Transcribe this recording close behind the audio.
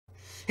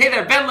Hey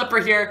there, Ben Lipper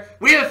here.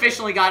 We have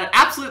officially got an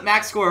absolute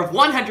max score of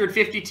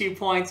 152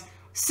 points,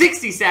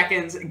 60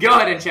 seconds. Go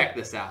ahead and check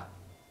this out.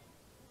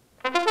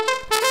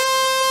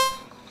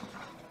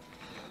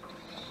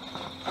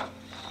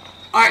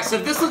 Alright, so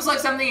if this looks like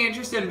something you're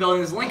interested in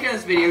building, there's a link in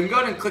this video. You can go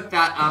ahead and click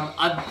that.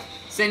 I'll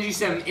send you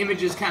some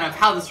images kind of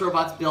how this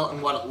robot's built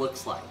and what it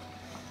looks like.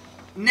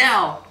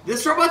 Now,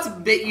 this robot's a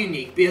bit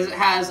unique because it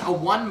has a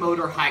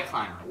one-motor high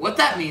climber. What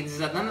that means is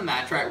that in the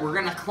match, right, we're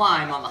going to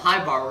climb on the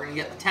high bar, we're going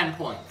to get the 10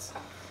 points.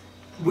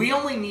 We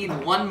only need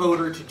one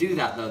motor to do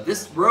that, though.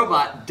 This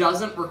robot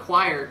doesn't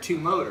require two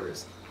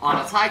motors on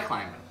its high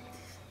climber.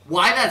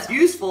 Why that's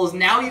useful is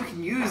now you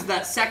can use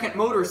that second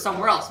motor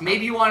somewhere else.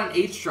 Maybe you want an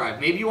H drive.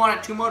 Maybe you want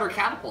a two-motor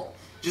catapult.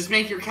 Just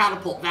make your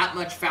catapult that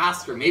much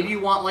faster. Maybe you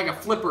want like a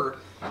flipper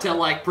to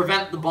like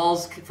prevent the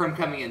balls from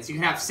coming in, so you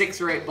can have 6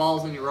 or 8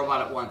 balls in your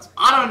robot at once.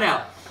 I don't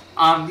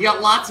know. You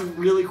got lots of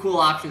really cool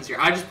options here.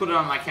 I just put it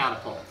on my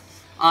catapult.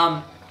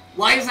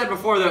 Like I said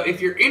before, though,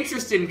 if you're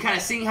interested in kind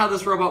of seeing how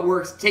this robot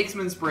works, take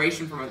some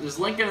inspiration from it, there's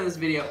a link in this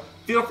video.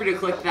 Feel free to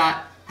click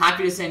that.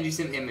 Happy to send you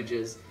some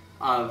images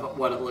of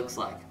what it looks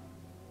like.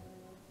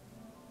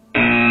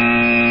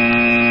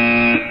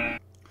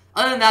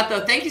 Other than that,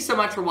 though, thank you so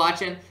much for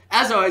watching.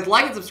 As always,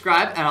 like and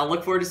subscribe, and I'll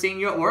look forward to seeing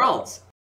you at Worlds.